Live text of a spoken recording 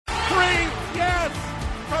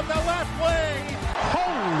from the left wing.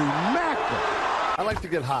 Holy mackerel. I like to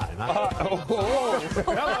get high. Hello.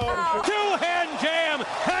 Two-hand jam,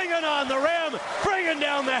 hanging on the rim, bringing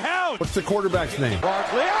down the house. What's the quarterback's name?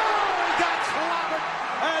 Barkley. Oh, he got clobbered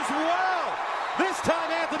as well. This time,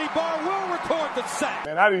 Anthony Barr will record the sack.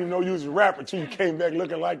 Man, I didn't even know you was a rapper until you came back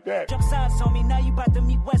looking like that. Jump sides on me, now you about to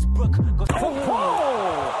meet Westbrook. Russell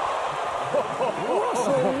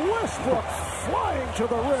Westbrook flying to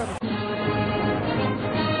the rim.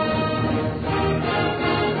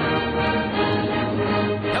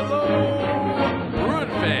 Hello, Bruin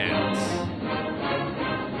fans.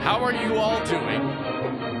 How are you all doing?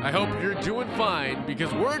 I hope you're doing fine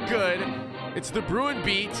because we're good. It's the Bruin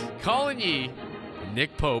Beat, Colin Yee, and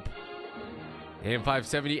Nick Pope. AM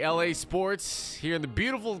 570 LA Sports here in the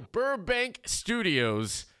beautiful Burbank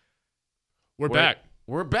studios. We're back.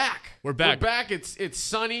 We're back. We're back. We're back. It's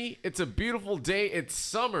sunny. It's a beautiful day. It's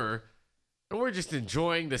summer. And we're just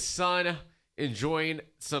enjoying the sun, enjoying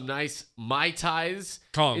some nice Mai Tais.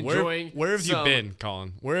 Colin, where have you been,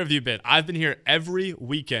 Colin? Where have you been? I've been here every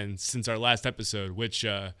weekend since our last episode, which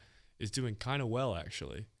is doing kind of well,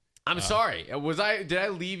 actually. I'm sorry. Did I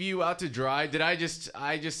leave you out to dry? I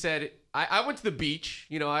just said I went to the beach.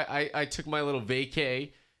 You know, I took my little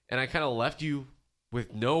vacay and I kind of left you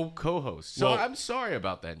with no co-host. So I'm sorry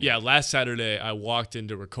about that, Nick. Yeah, last Saturday I walked in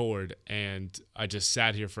to record and I just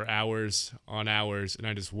sat here for hours on hours and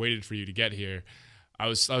I just waited for you to get here. I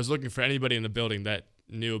was looking for anybody in the building that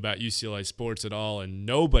knew about UCLA sports at all and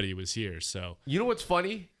nobody was here. So you know what's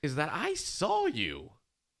funny is that I saw you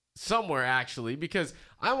somewhere actually because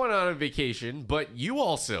I went on a vacation, but you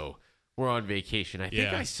also were on vacation. I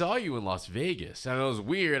think I saw you in Las Vegas. And it was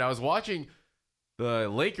weird. I was watching the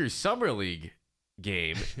Lakers Summer League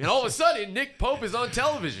game, and all of a sudden, Nick Pope is on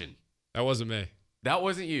television. That wasn't me. That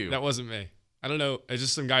wasn't you. That wasn't me. I don't know. It's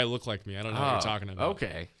just some guy who looked like me. I don't know what you're talking about.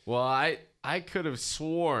 Okay. Well, I could have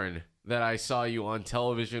sworn that I saw you on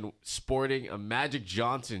television sporting a Magic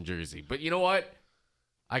Johnson jersey. But you know what?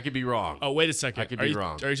 I could be wrong. Oh, wait a second. I could be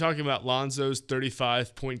wrong. Are you talking about Lonzo's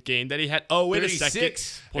 35-point game that he had? Oh, wait a second.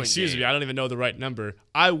 Excuse me. I don't even know the right number.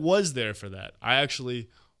 I was there for that. I actually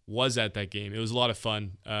was at that game. It was a lot of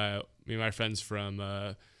fun. Me and my friends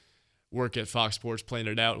from work at Fox Sports planned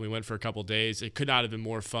it out, and we went for a couple days. It could not have been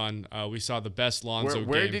more fun. We saw the best Lonzo game.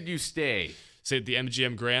 Where did you stay? Stayed at the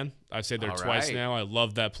MGM Grand. I've stayed there twice now. I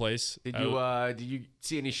love that place. Did you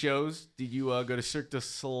see any shows? Did you go to Cirque du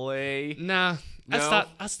Soleil? Nah,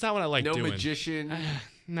 that's not what I like doing. No magician.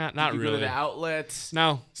 Not did you really. Go to the outlets.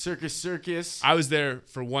 No. Circus. I was there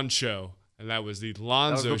for one show, and that was the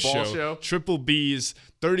Lonzo show. Triple B's,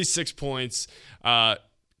 36 points. He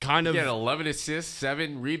had 11 assists,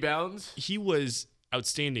 7 rebounds. He was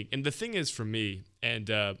outstanding. And the thing is for me, and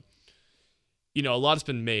a lot has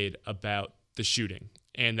been made about the shooting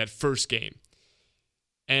and that first game.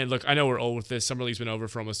 And look, I know we're old with this. Summer League's been over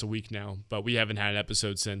for almost a week now, but we haven't had an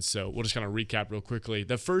episode since, so we'll just kind of recap real quickly.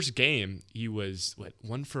 The first game, he was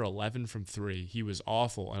 1 for 11 from 3. He was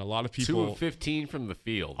awful, and a lot of people 2 of 15 from the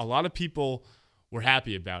field. A lot of people were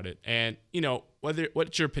happy about it. And,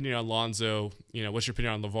 what's your opinion on Lonzo? What's your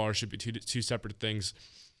opinion on LeVar should be two separate things.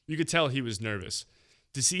 You could tell he was nervous.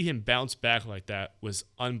 To see him bounce back like that was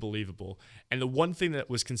unbelievable. And the one thing that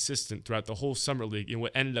was consistent throughout the whole Summer League and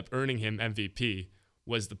what ended up earning him MVP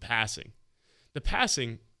was the passing. The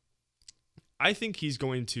passing, I think he's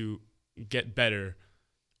going to get better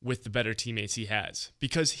with the better teammates he has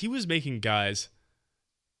because he was making guys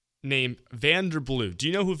named Vanderblue. Do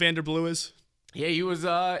you know who Vanderblue is? Yeah, he was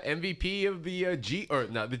MVP of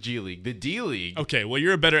the G League, the D League. Okay, well,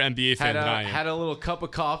 you're a better NBA fan than I am. Had a little cup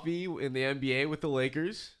of coffee in the NBA with the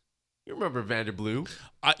Lakers. You remember Vanderblue?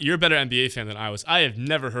 You're a better NBA fan than I was. I have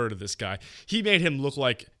never heard of this guy. He made him look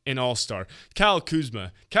like an all-star. Kyle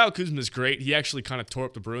Kuzma. Kyle Kuzma's great. He actually kind of tore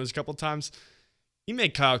up the Bruins a couple of times. He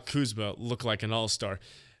made Kyle Kuzma look like an all-star.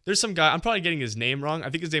 There's some guy, I'm probably getting his name wrong. I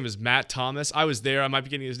think his name is Matt Thomas. I was there. I might be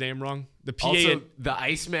getting his name wrong. The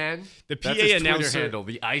Iceman. The PA That's his announcer. Twitter handle,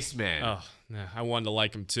 the Iceman. Oh, nah, I wanted to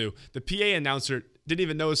like him too. The PA announcer didn't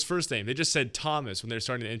even know his first name. They just said Thomas when they're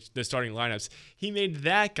starting the starting lineups. He made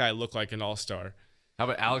that guy look like an all-star. How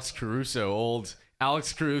about Alex Caruso, old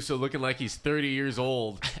Alex Caruso looking like he's 30 years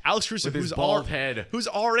old. Alex Caruso, with his bald head. Who's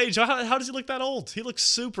our age. How does he look that old? He looks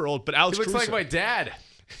super old, but Alex Caruso. He looks like my dad.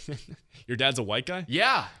 Your dad's a white guy?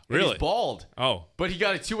 Yeah. Really? He's bald. Oh. But he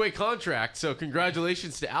got a 2-way contract, so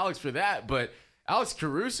congratulations to Alex for that. But Alex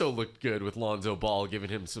Caruso looked good with Lonzo Ball giving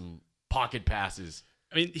him some pocket passes.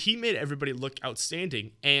 I mean, he made everybody look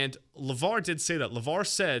outstanding. And LeVar did say that. LeVar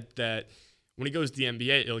said that when he goes to the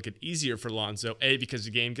NBA, it'll get easier for Lonzo, A, because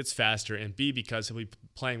the game gets faster, and B, because he'll be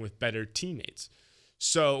playing with better teammates.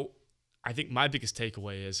 So I think my biggest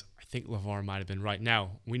takeaway is I think LeVar might have been right.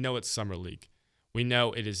 Now, we know it's Summer League. We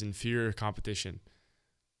know it is inferior competition.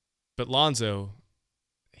 But Lonzo,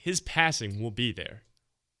 his passing will be there.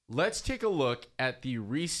 Let's take a look at the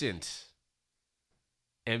recent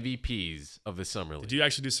MVPs of the Summer League. Did you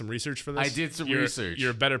actually do some research for this? I did some research.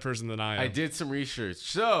 You're a better person than I am. I did some research.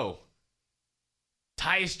 So,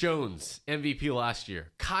 Tyus Jones, MVP last year.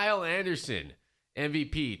 Kyle Anderson,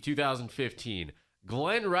 MVP 2015.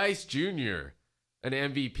 Glenn Rice Jr., an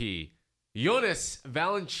MVP. Jonas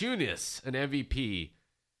Valanciunas, an MVP.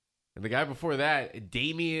 And the guy before that,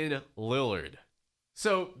 Damian Lillard.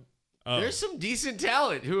 So, there's some decent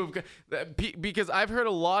talent who have got, because I've heard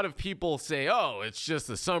a lot of people say, oh, it's just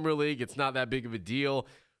the Summer League. It's not that big of a deal.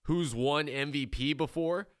 Who's won MVP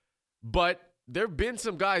before? But there have been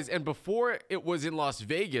some guys. And before it was in Las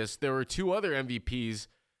Vegas, there were two other MVPs.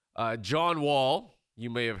 John Wall, you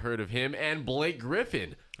may have heard of him, and Blake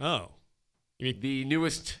Griffin. Oh. You mean the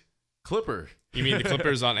newest Clipper. You mean the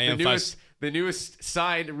Clippers on AM5? The newest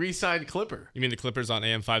re-signed Clipper. You mean the Clippers on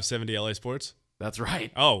AM570 LA Sports? That's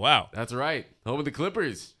right. Oh, wow. That's right. Home of the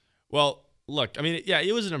Clippers. Well, look, I mean, yeah,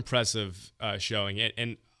 it was an impressive showing.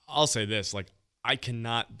 And I'll say this, like, I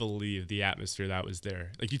cannot believe the atmosphere that was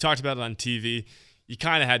there. Like, you talked about it on TV. You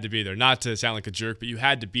kind of had to be there. Not to sound like a jerk, but you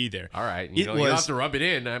had to be there. All right. You don't have to rub it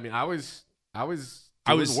in. I mean, I was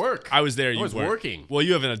work. I was there. I was working. Well,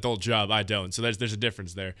 you have an adult job. I don't. So there's a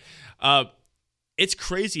difference there. It's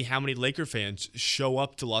crazy how many Laker fans show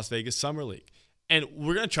up to Las Vegas Summer League. And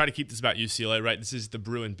we're going to try to keep this about UCLA, right? This is the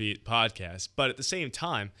Bruin Beat podcast. But at the same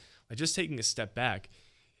time, like just taking a step back,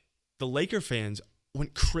 the Laker fans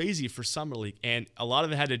went crazy for Summer League. And a lot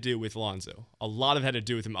of it had to do with Lonzo. A lot of it had to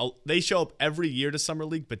do with him. They show up every year to Summer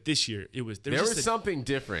League, but this year there was something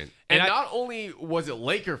different. And not only was it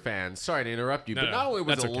Laker fans, sorry to interrupt you, not only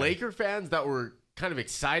was it Laker fans that were kind of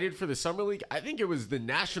excited for the Summer League, I think it was the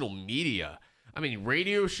national media. I mean,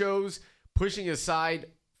 radio shows pushing aside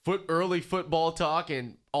early football talk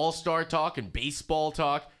and all-star talk and baseball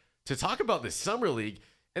talk to talk about the Summer League.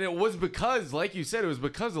 And it was because, like you said, it was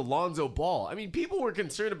because of Lonzo Ball. I mean, people were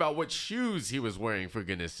concerned about what shoes he was wearing, for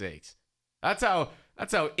goodness sakes. That's how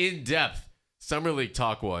in-depth Summer League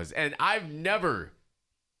talk was. And I've never,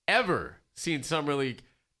 ever seen Summer League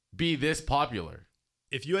be this popular.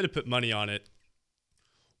 If you had to put money on it,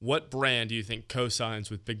 what brand do you think co-signs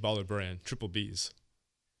with Big Baller Brand, Triple B's?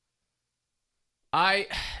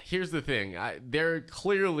 Here's the thing. They're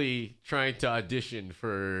clearly trying to audition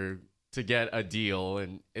to get a deal,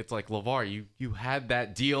 and it's like, LeVar, you had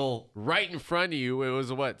that deal right in front of you. It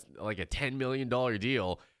was like a $10 million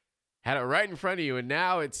deal. Had it right in front of you, and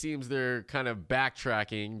now it seems they're kind of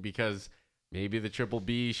backtracking because maybe the Triple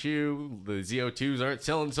B shoe, the ZO2s aren't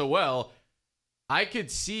selling so well. I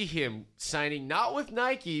could see him signing not with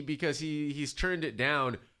Nike because he's turned it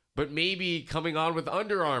down, but maybe coming on with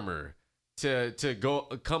Under Armour to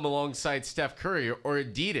come alongside Steph Curry or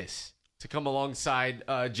Adidas to come alongside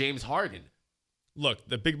James Harden. Look,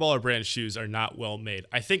 the Big Baller Brand shoes are not well made.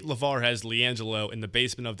 I think LeVar has LiAngelo in the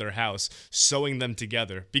basement of their house sewing them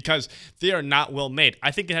together because they are not well made.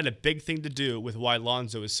 I think it had a big thing to do with why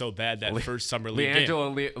Lonzo is so bad that first Summer League game. LiAngelo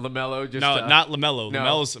and LaMelo just... No, not LaMelo. No,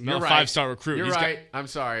 LaMelo's a 5-star recruit. You're right. I'm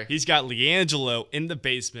sorry. He's got LiAngelo in the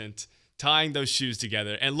basement tying those shoes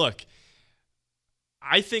together. And look,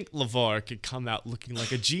 I think LeVar could come out looking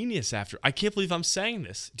like a genius after. I can't believe I'm saying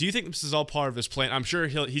this. Do you think this is all part of his plan? I'm sure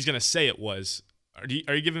he's going to say it was. Are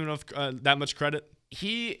you giving him that much credit?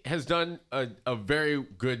 He has done a very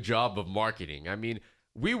good job of marketing. I mean,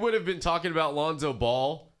 we would have been talking about Lonzo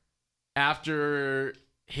Ball after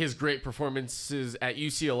his great performances at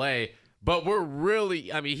UCLA, but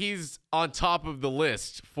he's on top of the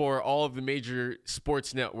list for all of the major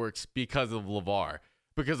sports networks because of LeVar.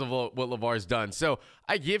 Because of what LeVar's done. So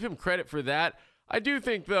I give him credit for that. I do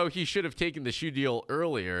think, though, he should have taken the shoe deal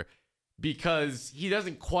earlier because he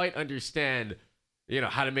doesn't quite understand,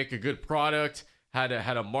 how to make a good product, how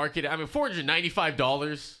to market it. I mean,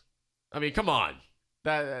 $495. I mean, come on.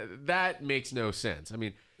 That makes no sense. I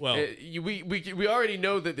mean, well, we already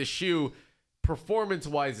know that the shoe,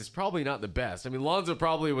 performance-wise, is probably not the best. I mean, Lonzo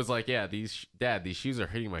probably was like, yeah, these shoes are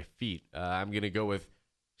hitting my feet. I'm going to go with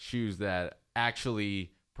shoes that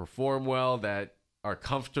actually perform well, that are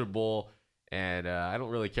comfortable, and I don't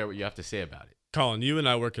really care what you have to say about it. Colin, you and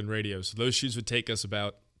I work in radio, so those shoes would take us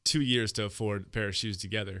about 2 years to afford a pair of shoes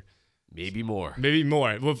together. Maybe more.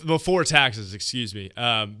 Before taxes, excuse me.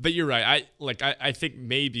 But you're right. I think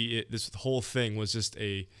maybe this whole thing was just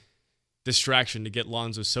a distraction to get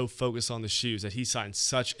Lonzo so focused on the shoes that he signed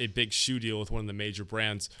such a big shoe deal with one of the major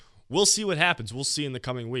brands we'll see what happens. We'll see in the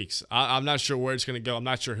coming weeks. I'm not sure where it's going to go. I'm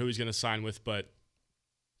not sure who he's going to sign with, but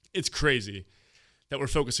it's crazy that we're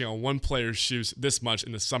focusing on one player's shoes this much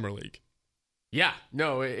in the summer league. Yeah,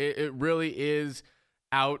 no, it really is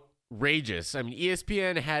outrageous. I mean,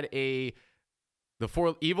 ESPN had the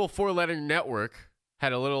evil four-letter network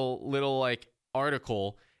had a little like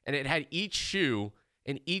article, and it had each shoe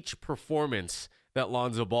and each performance that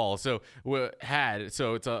Lonzo Ball had.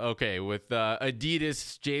 So it's okay with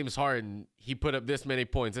Adidas, James Harden, he put up this many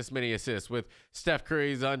points, this many assists. With Steph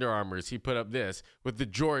Curry's Under Armours, he put up this. With the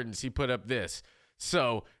Jordans, he put up this.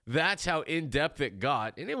 So that's how in-depth it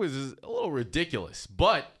got, and it was a little ridiculous.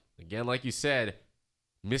 But, again, like you said,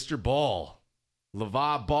 Mr. Ball,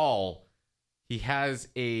 LeVar Ball, he has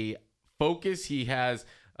a focus. He has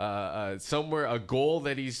somewhere a goal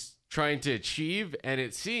that he's trying to achieve, and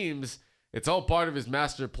it seems it's all part of his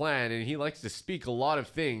master plan, and he likes to speak a lot of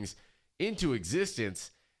things into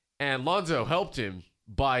existence, and Lonzo helped him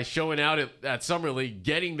by showing out at Summer League,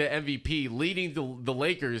 getting the MVP, leading the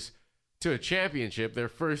Lakers to a championship, their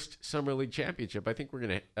first Summer League championship. I think we're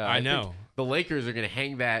going to... I know. The Lakers are going to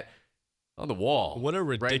hang that on the wall. What a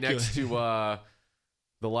ridiculous... Right next to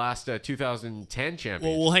the last 2010 championship.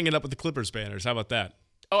 Well, we'll hang it up with the Clippers banners. How about that?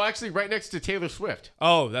 Oh, actually, right next to Taylor Swift.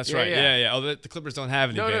 Oh, that's right. Yeah. Oh, the Clippers don't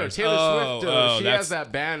have any banners. No, Taylor Swift, she has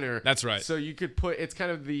that banner. That's right. So you could put... It's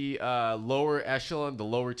kind of the lower echelon, the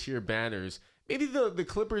lower tier banners. Maybe the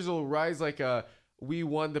Clippers will rise like a... We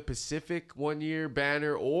won the Pacific 1 year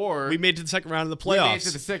banner, or we made it to the second round of the playoffs. We made it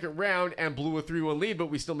to the second round and blew a 3-1 lead, but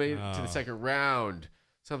we still made it to the second round.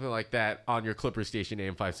 Something like that on your Clipper station,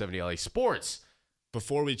 AM 570 LA Sports.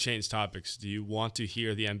 Before we change topics, do you want to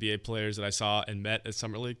hear the NBA players that I saw and met at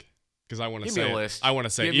Summer League? Because I want to say Give me a list. I want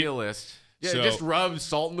to say Give me a list. Yeah, just rub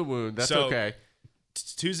salt in the wound. That's okay.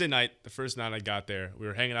 Tuesday night, the first night I got there, we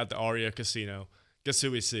were hanging out at the Aria Casino. Guess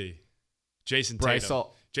who we see? Jason Tatum.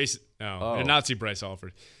 I did not see Bryce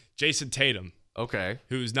Alford. Jason Tatum. Okay.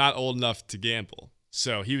 Who's not old enough to gamble.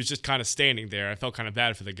 So he was just kind of standing there. I felt kind of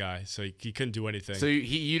bad for the guy, so he couldn't do anything. So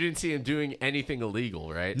you didn't see him doing anything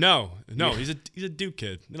illegal, right? No. Yeah. He's a Duke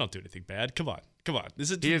kid. They don't do anything bad. Come on.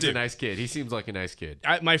 He is a nice kid. He seems like a nice kid.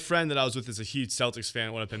 My friend that I was with is a huge Celtics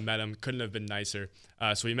fan. Went up and met him. Couldn't have been nicer.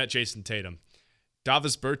 So we met Jason Tatum.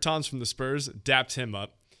 Davis Bertans from the Spurs dapped him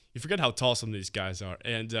up. You forget how tall some of these guys are.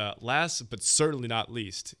 And last but certainly not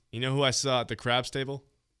least, you know who I saw at the craps table?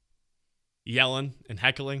 Yelling and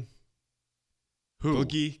heckling? Who?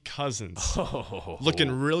 Boogie Cousins. Oh.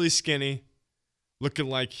 Looking really skinny. Looking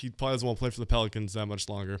like he probably doesn't want to play for the Pelicans that much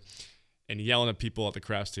longer. And yelling at people at the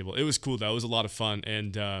craps table. It was cool, though. It was a lot of fun.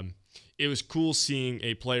 And it was cool seeing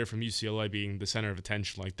a player from UCLA being the center of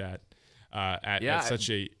attention like that at such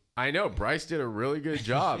a... I know. Bryce did a really good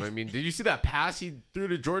job. I mean, did you see that pass he threw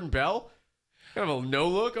to Jordan Bell? Kind of a no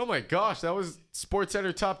look. Oh, my gosh. That was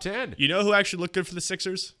SportsCenter top 10. You know who actually looked good for the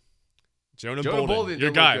Sixers? Jonah Bolden.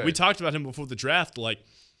 Your guy. We talked about him before the draft. Like,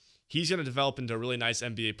 he's going to develop into a really nice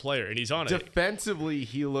NBA player, and he's on it. Defensively,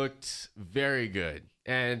 he looked very good.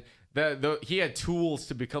 And he had tools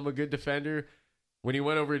to become a good defender. When he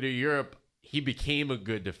went over to Europe, he became a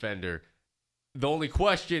good defender. The only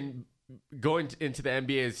question going into the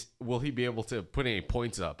NBA is, will he be able to put any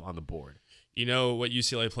points up on the board? You know what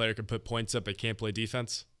UCLA player can put points up but can't play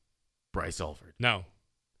defense? Bryce Alford. No.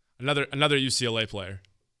 Another UCLA player.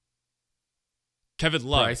 Kevin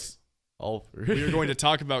Love. Bryce Alford. We are going to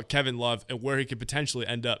talk about Kevin Love and where he could potentially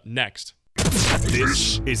end up next.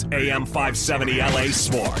 This is AM 570 LA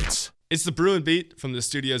Sports. It's the Bruin Beat from the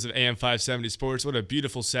studios of AM 570 Sports. What a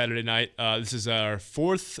beautiful Saturday night. This is our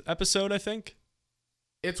 4th episode, I think.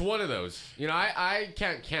 It's one of those. You know, I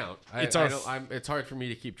can't count. It's hard for me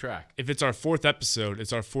to keep track. If it's our 4th episode,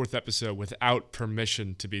 it's our 4th episode without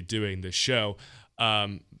permission to be doing the show.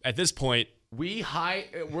 At this point, we're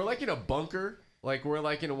like in a bunker. Like we're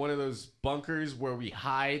like in one of those bunkers where we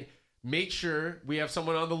hide. Make sure we have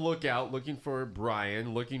someone on the lookout, looking for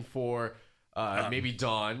Brian, looking for maybe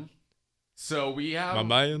Don. So we have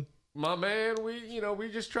my man. We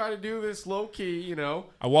just try to do this low key. You know,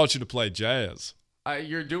 I want you to play jazz.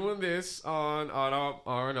 You're doing this on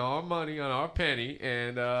our money, on our penny,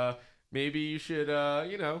 and maybe you should,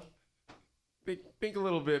 think a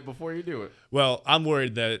little bit before you do it. Well, I'm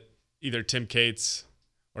worried that either Tim Cates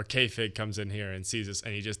or K-Fig comes in here and sees us,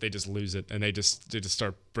 and they just lose it, and they just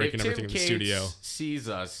start breaking everything in the studio. If Tim Cates sees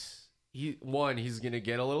us, he's gonna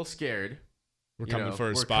get a little scared. We're coming for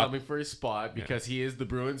his spot because he is the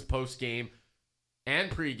Bruins post-game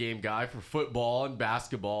and pre-game guy for football and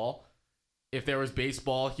basketball. If there was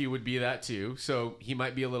baseball, he would be that too. So he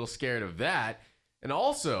might be a little scared of that. And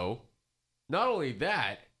also, not only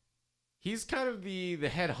that, he's kind of the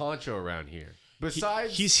head honcho around here.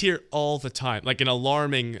 Besides, he's here all the time, like an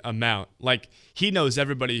alarming amount. Like he knows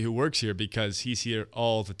everybody who works here because he's here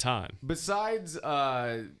all the time. Besides,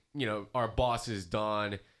 our bosses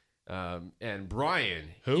Don and Brian.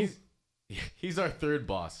 Who? He's our third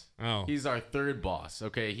boss. Oh, he's our third boss.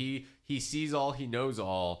 Okay, he sees all, he knows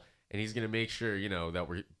all, and he's gonna make sure that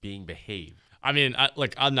we're being behaved. I mean,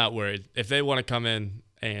 I'm not worried if they want to come in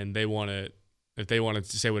and if they want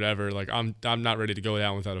to say whatever, like I'm not ready to go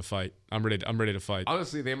down without a fight. I'm ready to fight.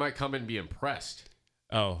 Honestly, they might come and be impressed.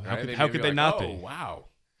 Oh, Right? how could they not be? Oh, wow.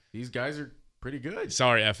 These guys are pretty good.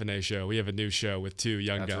 Sorry, F&A show. We have a new show with 2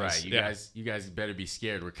 young That's guys. right. You guys better be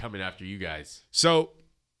scared. We're coming after you guys. So,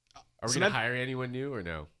 are we going to hire anyone new or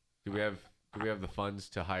no? Do we have the funds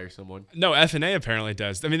to hire someone? No, F&A apparently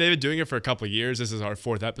does. I mean, they've been doing it for a couple of years. This is our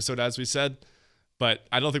 4th episode, as we said. But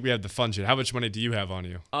I don't think we have the funds yet. How much money do you have on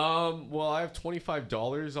you? Well, I have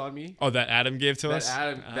 $25 on me. Oh, that Adam gave to us?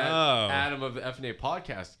 Adam of the F&A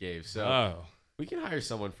podcast gave. So we can hire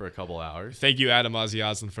someone for a couple hours. Thank you, Adam Ozzy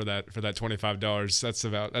Oslin, for that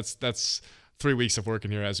 $25. That's 3 weeks of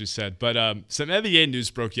working here, as we said. But some NBA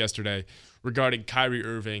news broke yesterday regarding Kyrie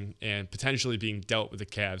Irving and potentially being dealt with the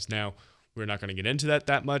Cavs. Now, we're not going to get into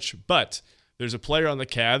that much, but there's a player on the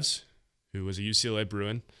Cavs who was a UCLA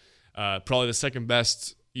Bruin, probably the second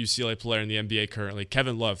best UCLA player in the NBA currently,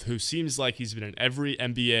 Kevin Love, who seems like he's been in every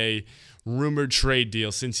NBA rumored trade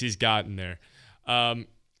deal since he's gotten there.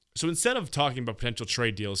 So instead of talking about potential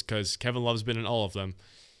trade deals, because Kevin Love's been in all of them,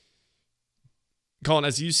 Colin,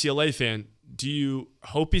 as a UCLA fan, do you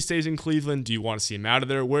hope he stays in Cleveland? Do you want to see him out of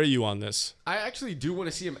there? Where are you on this? I actually do want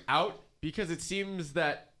to see him out because it seems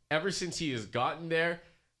that ever since he has gotten there,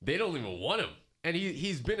 they don't even want him. And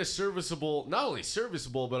he's been a serviceable, not only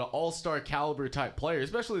serviceable, but an all-star caliber type player,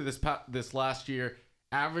 especially this last year,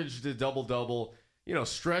 averaged a double-double,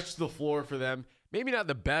 stretched the floor for them. Maybe not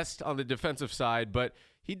the best on the defensive side, but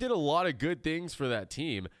he did a lot of good things for that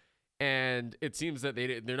team. And it seems that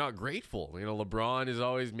they're not grateful. LeBron is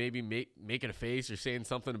always maybe making a face or saying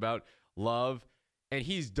something about Love, and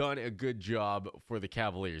he's done a good job for the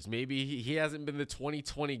Cavaliers. Maybe he hasn't been the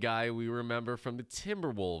 2020 guy we remember from the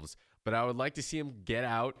Timberwolves, but I would like to see him get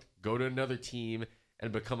out, go to another team,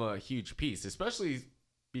 and become a huge piece, especially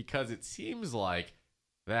because it seems like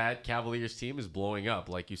that Cavaliers team is blowing up,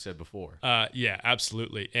 like you said before. Yeah,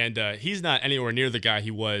 absolutely. And he's not anywhere near the guy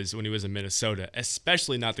he was when he was in Minnesota,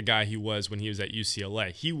 especially not the guy he was when he was at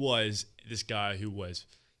UCLA. He was this guy who was,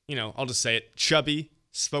 I'll just say it, chubby,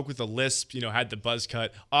 spoke with a lisp, had the buzz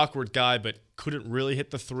cut, awkward guy, but couldn't really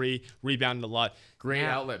hit the three, rebounded a lot. Great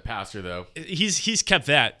outlet passer, though. He's kept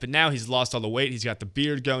that, but now he's lost all the weight. He's got the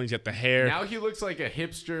beard going. He's got the hair. Now he looks like a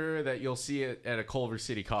hipster that you'll see at a Culver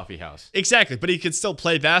City coffee house. Exactly, but he could still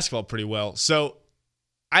play basketball pretty well. So,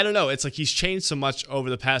 I don't know. It's like he's changed so much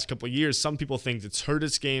over the past couple of years. Some people think it's hurt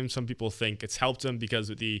his game. Some people think it's helped him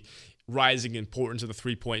because of the rising importance of the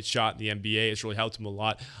three-point shot in the NBA. It's really helped him a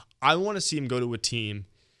lot. I want to see him go to a team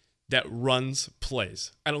that runs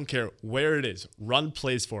plays. I don't care where it is. Run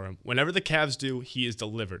plays for him. Whenever the Cavs do, he is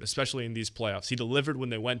delivered, especially in these playoffs. He delivered when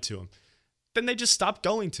they went to him. Then they just stopped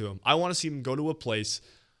going to him. I want to see him go to a place,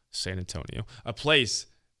 San Antonio, a place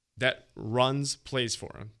that runs plays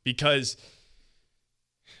for him. Because,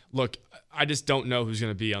 look, I just don't know who's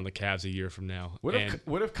going to be on the Cavs a year from now. What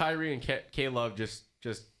if Kyrie and K-Love just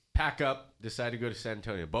pack up, decide to go to San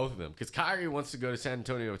Antonio, both of them? Because Kyrie wants to go to San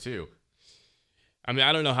Antonio too. I mean,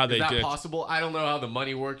 I don't know how they did. Is that possible? I don't know how the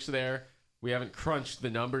money works there. We haven't crunched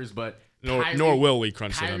the numbers, but nor will we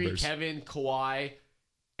crunch the numbers. Kevin, Kawhi,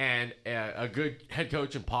 and a good head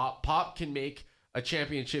coach and Pop. Pop can make a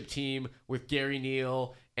championship team with Gary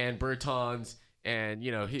Neal and Bertans, and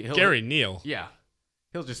he'll Gary Neal. Yeah,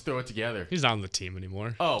 he'll just throw it together. He's not on the team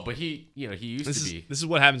anymore. Oh, but he used to be. This is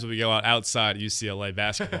what happens when we go outside UCLA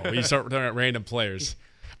basketball. You start throwing out random players.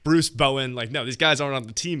 Bruce Bowen, no, these guys aren't on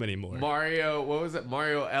the team anymore. Mario, what was it?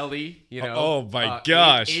 Mario Ellie, Oh my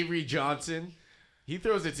gosh. Avery Johnson. He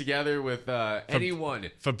throws it together with anyone.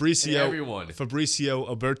 Fabricio. Everyone. Fabricio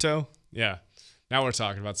Oberto. Yeah. Now we're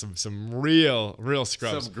talking about some real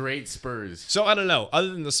scrubs. Some great Spurs. So I don't know.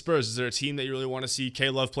 Other than the Spurs, is there a team that you really want to see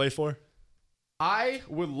K-Love play for? I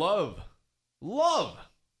would love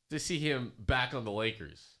to see him back on the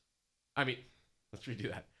Lakers. I mean, let's redo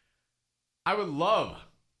that. I would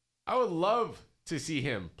love to see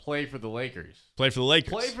him play for the Lakers. Play for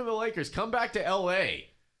the Lakers. Come back to LA,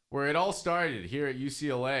 where it all started, here at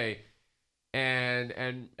UCLA,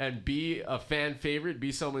 and be a fan favorite,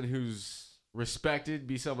 be someone who's respected,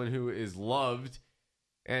 be someone who is loved,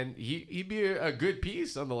 And he'd be a good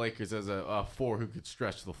piece on the Lakers as a 4 who could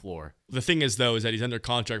stretch the floor. The thing is, though, is that he's under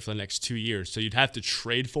contract for the next 2 years. So you'd have to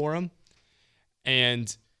trade for him.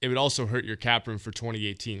 And it would also hurt your cap room for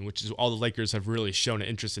 2018, which is all the Lakers have really shown an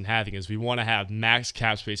interest in having, is we want to have max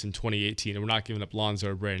cap space in 2018, and we're not giving up Lonzo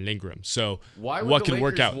or Brandon Ingram. So why would what the can Lakers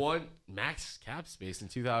work out? want max cap space in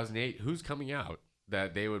 2008? Who's coming out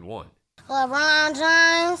that they would want? LeBron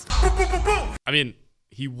James. I mean,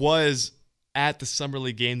 he was at the Summer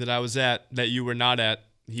League game that I was at that you were not at.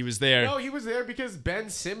 He was there. No, he was there because Ben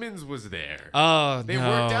Simmons was there. Oh, they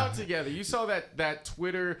worked out together. You saw that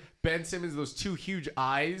Twitter Ben Simmons, those 2 huge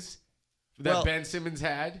eyes that Ben Simmons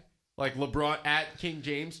had, like LeBron at King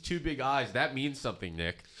James, 2 big eyes. That means something,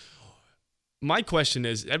 Nick. My question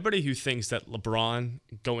is, everybody who thinks that LeBron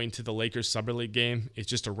going to the Lakers Summer League game is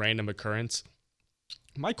just a random occurrence.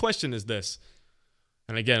 My question is this.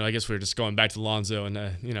 And again, I guess we're just going back to Lonzo, and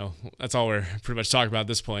that's all we're pretty much talking about at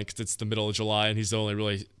this point because it's the middle of July and he's the only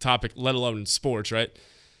really topic, let alone in sports, right?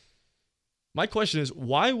 My question is,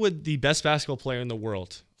 why would the best basketball player in the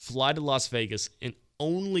world fly to Las Vegas and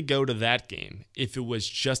only go to that game if it was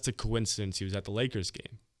just a coincidence he was at the Lakers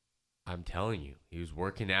game? I'm telling you, he was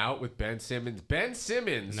working out with Ben Simmons. Ben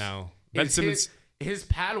Simmons. No, Ben Simmons, his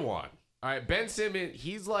Padawan. All right, Ben Simmons.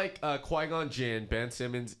 He's like Qui-Gon Jinn. Ben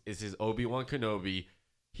Simmons is his Obi-Wan Kenobi.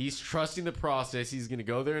 He's trusting the process. He's going to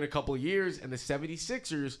go there in a couple of years, and the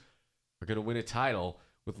 76ers are going to win a title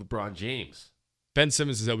with LeBron James. Ben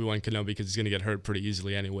Simmons is Obi-Wan Kenobi because he's going to get hurt pretty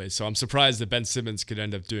easily anyway. So I'm surprised that Ben Simmons could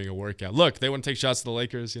end up doing a workout. Look, they want to take shots at the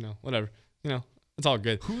Lakers, whatever. It's all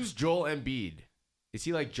good. Who's Joel Embiid? Is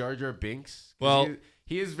he like Jar Jar Binks? Well,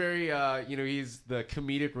 he is very, he's the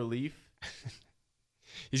comedic relief.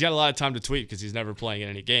 He's got a lot of time to tweet because he's never playing in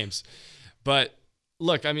any games. But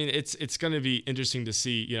look, I mean, it's going to be interesting to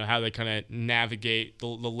see, how they kind of navigate the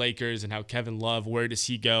Lakers and how Kevin Love, where does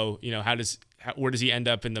he go? Where does he end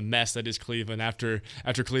up in the mess that is Cleveland after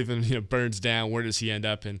Cleveland, burns down? Where does he end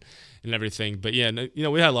up and everything? But yeah,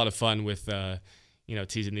 we had a lot of fun with,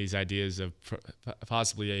 teasing these ideas of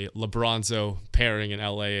possibly a LeBronzo pairing in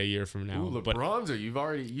LA a year from now. Ooh,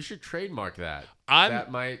 LeBronzo, you should trademark that.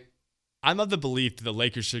 I'm of the belief that the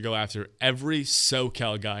Lakers should go after every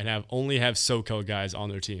SoCal guy and only have SoCal guys on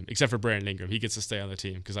their team, except for Brandon Ingram. He gets to stay on the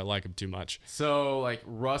team because I like him too much. So like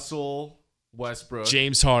Russell Westbrook,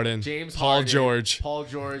 James Harden, Paul George,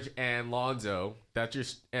 and Lonzo.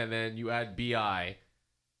 And then you add BI.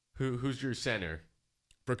 Who's your center?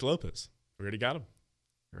 Brook Lopez. We already got him.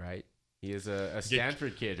 Right. He is a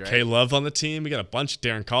Stanford kid, right? K Love on the team. We got a bunch.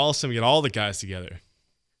 Darren Collison. We got all the guys together.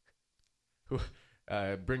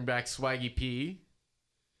 Bring back Swaggy P.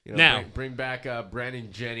 Now bring back Brandon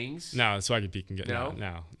Jennings. No, Swaggy P can get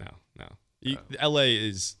no. LA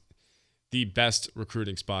is the best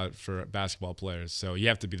recruiting spot for basketball players, so you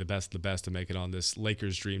have to be the best of the best to make it on this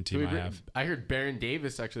Lakers dream team. I heard Baron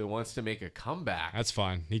Davis actually wants to make a comeback. That's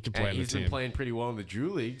fine. He can play on the team. He's been playing pretty well in the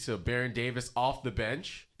Drew League, so Baron Davis off the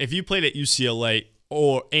bench. If you played at UCLA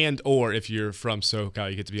or if you're from SoCal,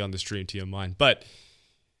 you get to be on this dream team of mine. But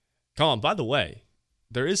Colin, by the way,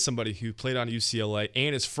 there is somebody who played on UCLA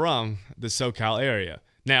and is from the SoCal area.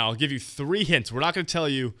 Now, I'll give you 3 hints. We're not going to tell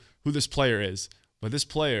you who this player is, but this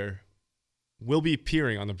player will be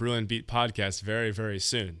appearing on the Bruin Beat podcast very, very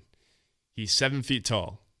soon. He's 7 feet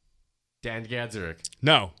tall. Dan Gadzurick.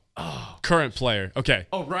 No. Oh. Current player. Okay.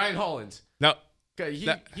 Oh, Ryan Hollins. No. Okay,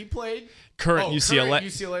 he played. Current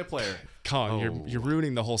UCLA player. Colin, you're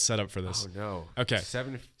ruining the whole setup for this. Oh, no. Okay.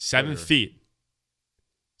 7 feet.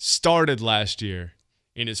 Started last year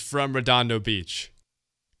and is from Redondo Beach.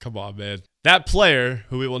 Come on, man. That player,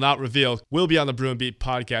 who we will not reveal, will be on the Bruin Beat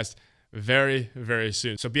podcast very, very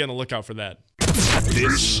soon. So be on the lookout for that.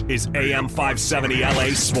 This is AM 570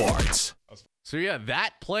 LA Sports. So yeah,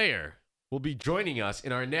 that player will be joining us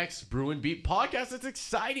in our next Bruin Beat podcast. That's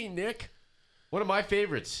exciting, Nick. One of my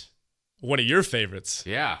favorites. One of your favorites?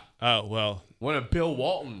 Yeah. Oh, well. One of Bill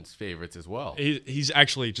Walton's favorites as well. He's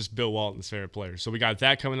actually just Bill Walton's favorite player. So we got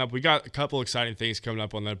that coming up. We got a couple exciting things coming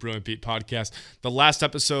up on the Bruin Beat podcast. The last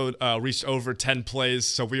episode reached over 10 plays,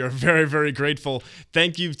 so we are very, very grateful.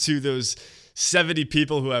 Thank you to those 70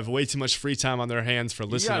 people who have way too much free time on their hands for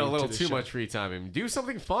listening to the show. You got a little too much free time. I mean, do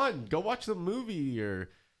something fun. Go watch the movie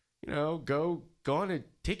or, go on and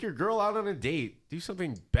take your girl out on a date. Do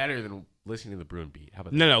something better than listening to the Bruin Beat. How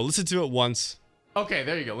about that? No, listen to it once. Okay,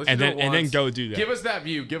 there you go. And then go do that. Give us that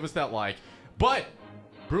view. Give us that like. But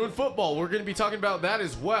Bruin football, we're going to be talking about that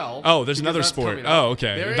as well. Oh, there's another sport. Oh,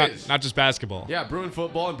 okay. There is. Not just basketball. Yeah, Bruin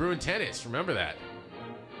football and Bruin tennis. Remember that.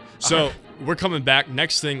 So we're coming back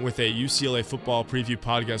next thing with a UCLA football preview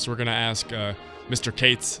podcast. We're going to ask Mr.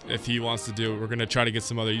 Cates if he wants to do it. We're going to try to get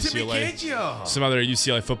some other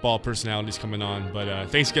UCLA football personalities coming on. But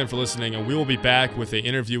thanks again for listening, and we will be back with an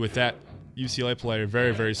interview with that UCLA player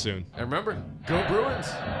very, very soon. And remember, go Bruins!